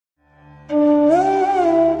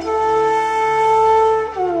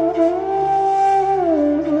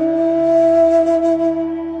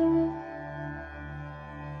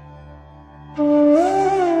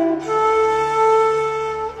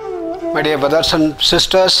brothers and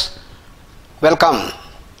sisters, welcome.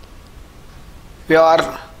 We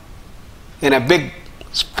are in a big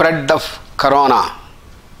spread of Corona.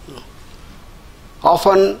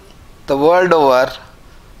 Often the world over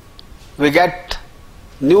we get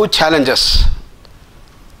new challenges,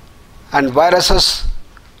 and viruses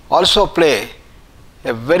also play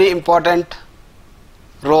a very important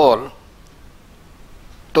role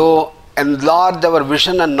to enlarge our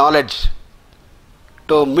vision and knowledge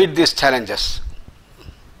to meet these challenges.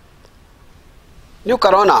 New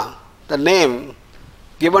Corona, the name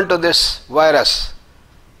given to this virus,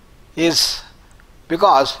 is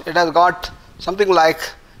because it has got something like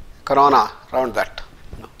corona around that.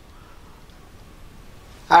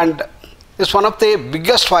 And it's one of the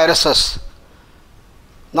biggest viruses.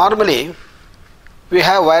 Normally, we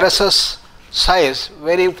have viruses size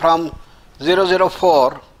varying from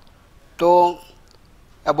 004 to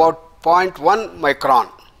about 0.1 micron.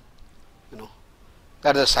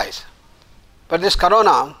 That is the size. But this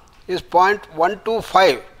corona is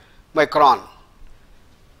 0.125 micron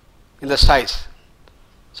in the size.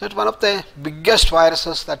 So it's one of the biggest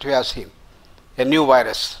viruses that we have seen, a new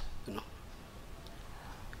virus.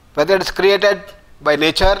 Whether it is created by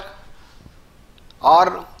nature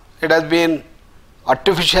or it has been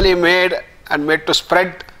artificially made and made to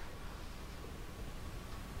spread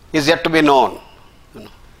is yet to be known.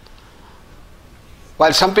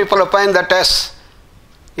 While some people opine that as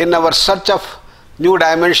in our search of new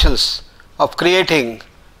dimensions of creating,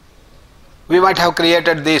 we might have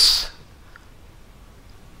created this,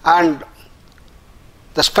 and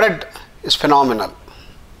the spread is phenomenal.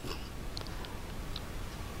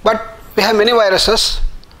 But we have many viruses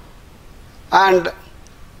and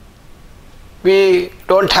we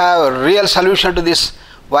don't have a real solution to these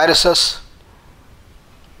viruses,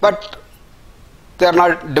 but they are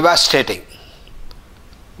not devastating.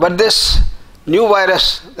 But this new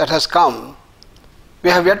virus that has come, we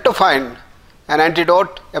have yet to find an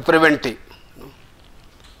antidote, a preventive.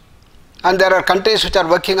 And there are countries which are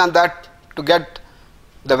working on that to get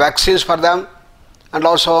the vaccines for them and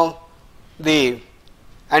also the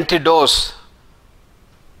antidose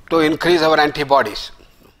to increase our antibodies.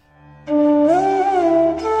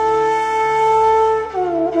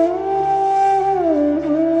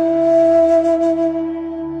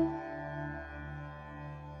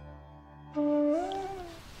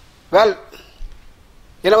 Well,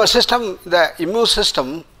 in our system, the immune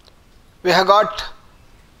system, we have got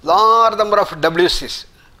large number of WCs,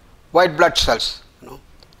 white blood cells.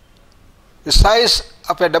 The size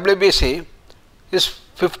of a WBC is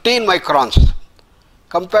 15 microns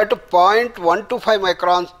compared to 0.125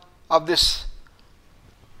 microns of this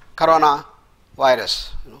corona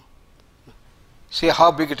virus. See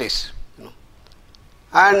how big it is.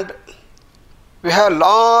 And we have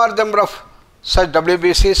large number of such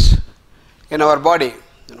WBCs in our body,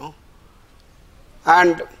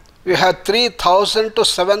 and we have 3,000 to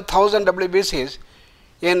 7,000 WBCs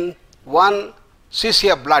in 1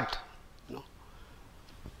 cc of blood,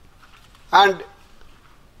 and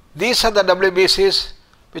these are the WBCs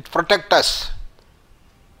which protect us.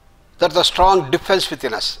 That's a strong defense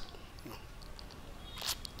within us,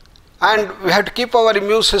 and we have to keep our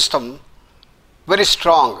immune system very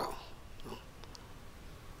strong.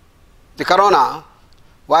 The corona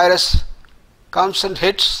virus comes and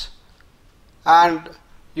hits, and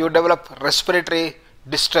you develop respiratory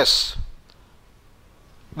distress,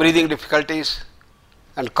 breathing difficulties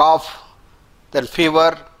and cough, then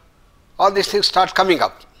fever. All these things start coming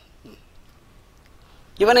up.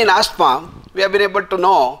 Even in asthma, we have been able to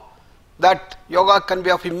know that yoga can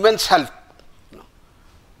be of immense help.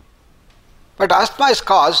 But asthma is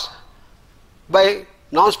caused by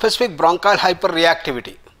non-specific bronchial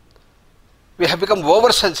hyperreactivity. We have become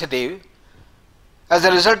oversensitive. As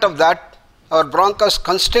a result of that, our bronchus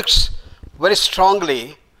constricts very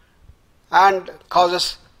strongly and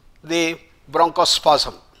causes the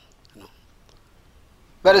bronchospasm.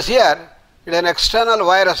 Whereas here, it is an external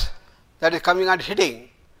virus that is coming and hitting,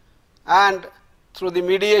 and through the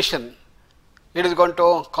mediation, it is going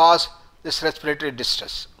to cause this respiratory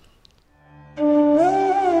distress.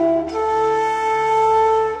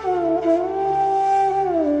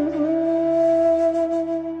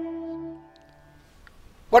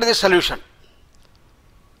 What is the solution?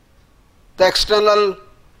 The external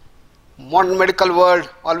modern medical world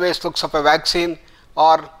always looks up a vaccine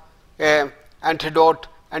or an antidote,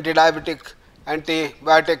 anti-diabetic,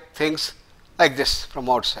 antibiotic things like this from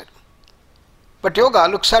outside. But yoga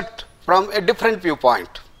looks at from a different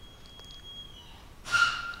viewpoint.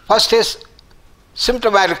 First is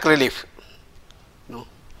symptomatic relief.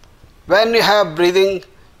 When you have breathing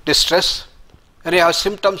distress, when you have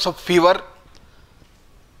symptoms of fever,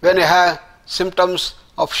 when you have symptoms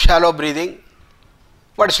of shallow breathing,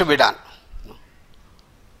 what should be done?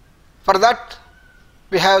 For that,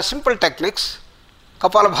 we have simple techniques,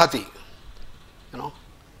 Kapalabhati,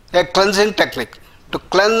 a cleansing technique to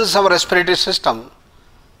cleanse our respiratory system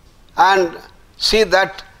and see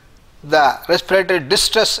that the respiratory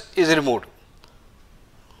distress is removed.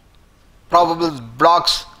 Probable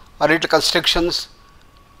blocks or reticular constrictions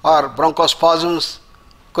or bronchospasms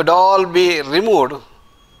could all be removed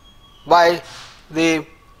by the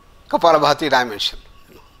Kapalabhati dimension.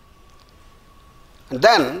 And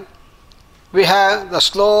then we have the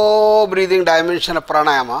slow breathing dimension of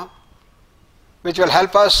pranayama, which will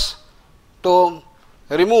help us to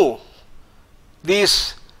remove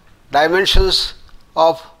these dimensions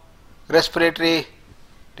of respiratory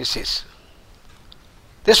disease.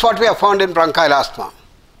 This is what we have found in bronchial asthma.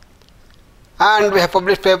 And we have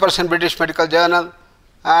published papers in British Medical Journal,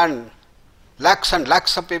 and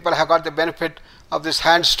lakhs of people have got the benefit of this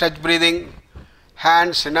hand stretch breathing,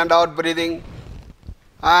 hands in and out breathing,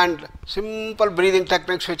 and simple breathing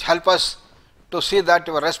techniques which help us to see that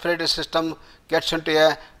your respiratory system gets into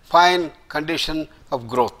a fine condition of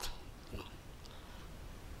growth.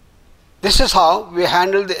 This is how we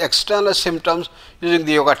handle the external symptoms using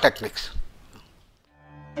the yoga techniques.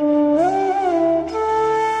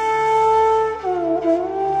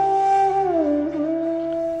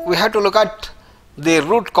 We have to look at the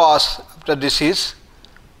root cause of the disease,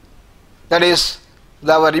 that is,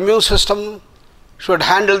 our immune system should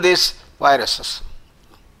handle these viruses.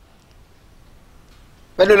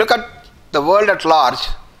 When you look at the world at large,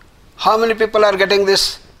 how many people are getting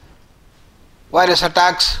this virus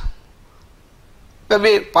attacks?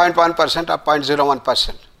 Maybe 0.1% or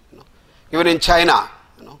 0.01%. Even in China,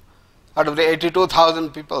 out of the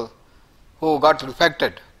 82,000 people who got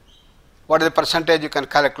infected, what is the percentage you can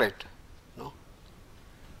calculate?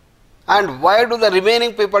 And why do the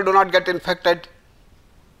remaining people do not get infected?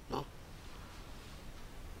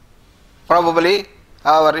 Probably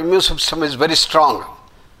our immune system is very strong.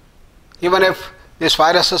 Even if these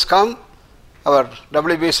viruses come, our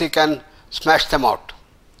WBC can smash them out.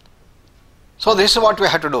 So this is what we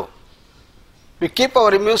have to do. We keep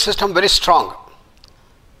our immune system very strong.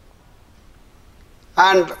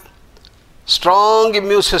 And strong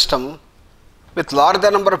immune system with larger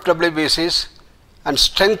number of WBCs and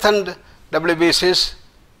strengthened WBCs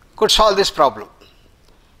could solve this problem.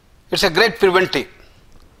 It's a great preventive.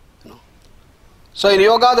 So in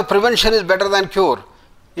yoga, the prevention is better than cure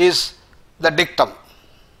is the dictum.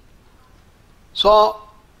 So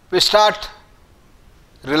we start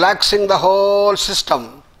relaxing the whole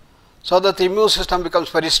system so that the immune system becomes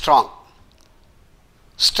very strong.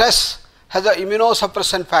 Stress has an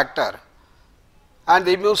immunosuppressant factor and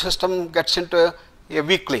the immune system gets into a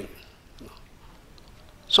weakling.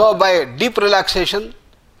 So by deep relaxation,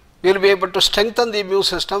 we will be able to strengthen the immune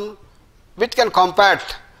system, which can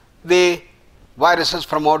combat the viruses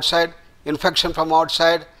from outside, infection from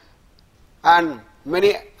outside, and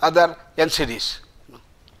many other NCDs.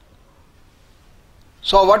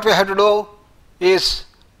 So what we have to do is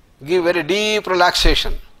give very deep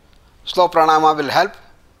relaxation. Slow pranayama will help,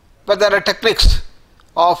 but there are techniques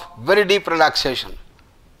of very deep relaxation.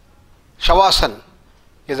 Shavasana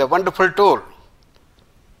is a wonderful tool.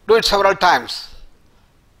 Do it several times.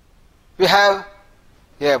 We have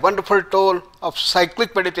a wonderful tool of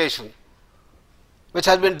cyclic meditation, which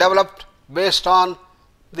has been developed based on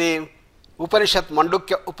the Upanishad,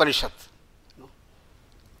 Mandukya Upanishad.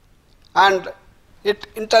 And it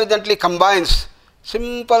intelligently combines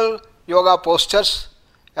simple yoga postures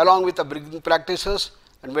along with the breathing practices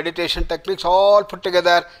and meditation techniques all put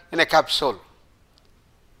together in a capsule.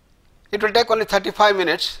 It will take only 35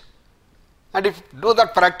 minutes, and if you do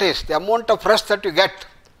that practice, the amount of rest that you get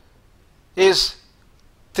is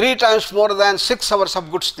 3 times more than 6 hours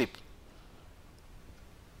of good sleep.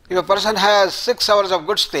 If a person has 6 hours of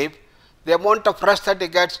good sleep, the amount of rest that he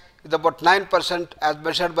gets is about 9% as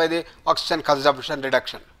measured by the oxygen consumption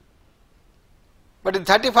reduction. But in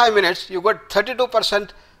 35 minutes, you got 32%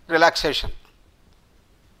 relaxation.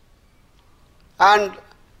 And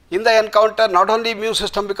in the encounter, not only immune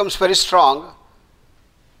system becomes very strong,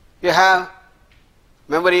 you have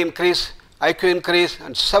memory increase, IQ increase,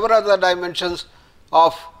 and several other dimensions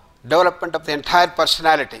of development of the entire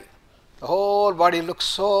personality. The whole body looks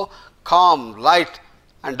so calm, light,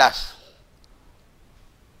 and dull.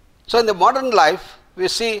 So in the modern life, we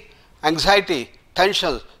see anxiety,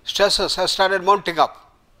 tension, stresses have started mounting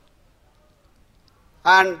up.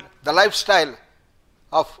 And the lifestyle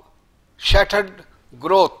of shattered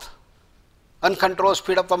growth, uncontrolled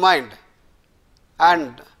speed of the mind,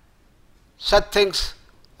 and such things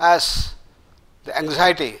as the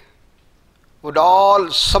anxiety would all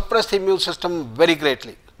suppress the immune system very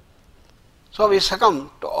greatly. So we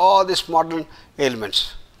succumb to all these modern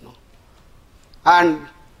ailments. And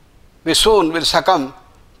we soon will succumb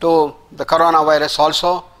to the coronavirus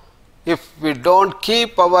also if we don't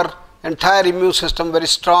keep our entire immune system very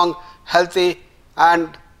strong, healthy,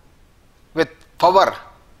 and with power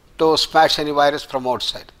to smash any virus from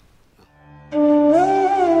outside.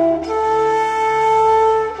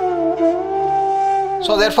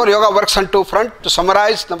 So therefore yoga works on two fronts. To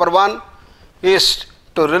summarize, number one is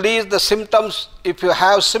to release the symptoms if you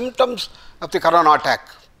have symptoms of the corona attack.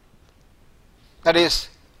 That is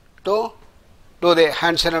to do the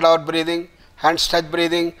hands in and out breathing, hands touch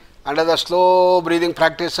breathing, and other slow breathing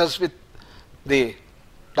practices with the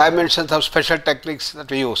dimensions of special techniques that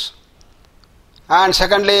we use. And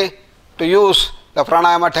secondly, to use the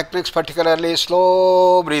pranayama techniques, particularly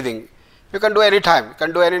slow breathing. You can do any time, you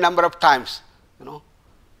can do any number of times,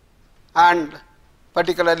 and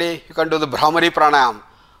particularly you can do the Brahmari pranayam.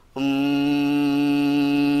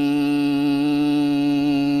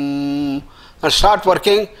 And start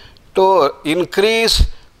working to increase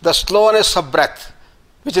the slowness of breath,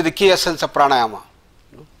 which is the key essence of pranayama.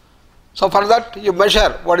 So for that you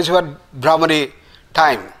measure what is your Brahmari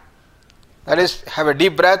time. That is, have a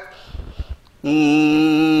deep breath,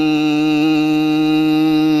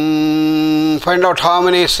 find out how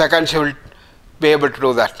many seconds you will be able to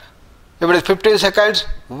do that. If it is 15 seconds,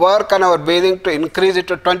 work on our breathing to increase it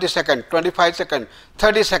to 20 seconds, 25 seconds,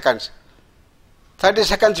 30 seconds. 30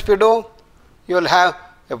 seconds if you do, you will have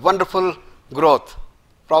a wonderful growth.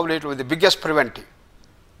 Probably it will be the biggest preventive.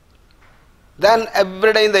 Then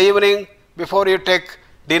every day in the evening, before you take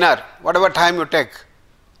dinner, whatever time you take,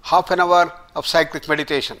 half an hour of cyclic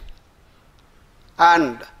meditation.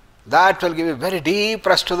 And that will give a very deep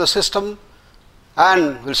rest to the system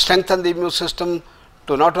and will strengthen the immune system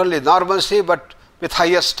to not only normalcy but with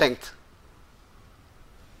higher strength.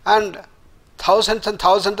 And thousands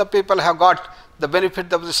of people have got the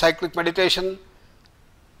benefit of the cyclic meditation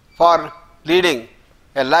for leading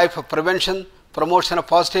a life of prevention, promotion of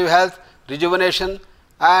positive health, rejuvenation,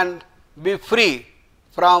 and be free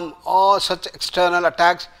from all such external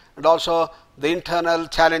attacks and also the internal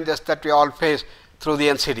challenges that we all face through the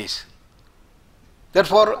NCDs.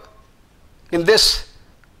 Therefore, in this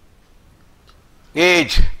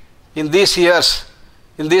age, in these years,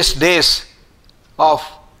 in these days of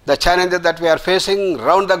the challenges that we are facing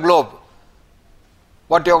around the globe,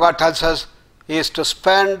 what yoga tells us is to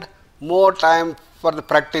spend more time for the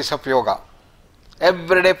practice of yoga.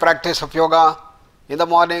 Everyday practice of yoga in the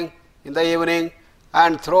morning, in the evening,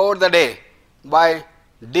 and throughout the day by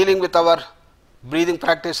dealing with our breathing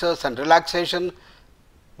practices and relaxation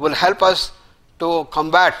will help us to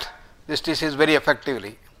combat this disease very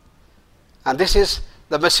effectively. And this is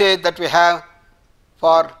the message that we have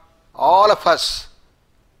for all of us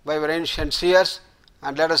by our ancient seers,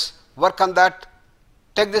 and let us work on that.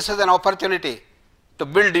 Take this as an opportunity to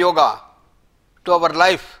build yoga to our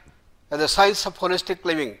life as a science of holistic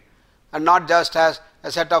living and not just as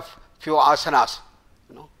a set of few asanas.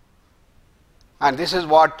 And this is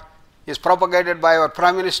what is propagated by our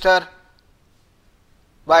Prime Minister,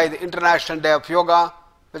 by the International Day of Yoga,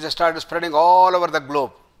 which has started spreading all over the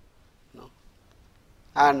globe.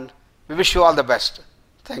 And we wish you all the best.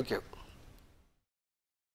 Thank you.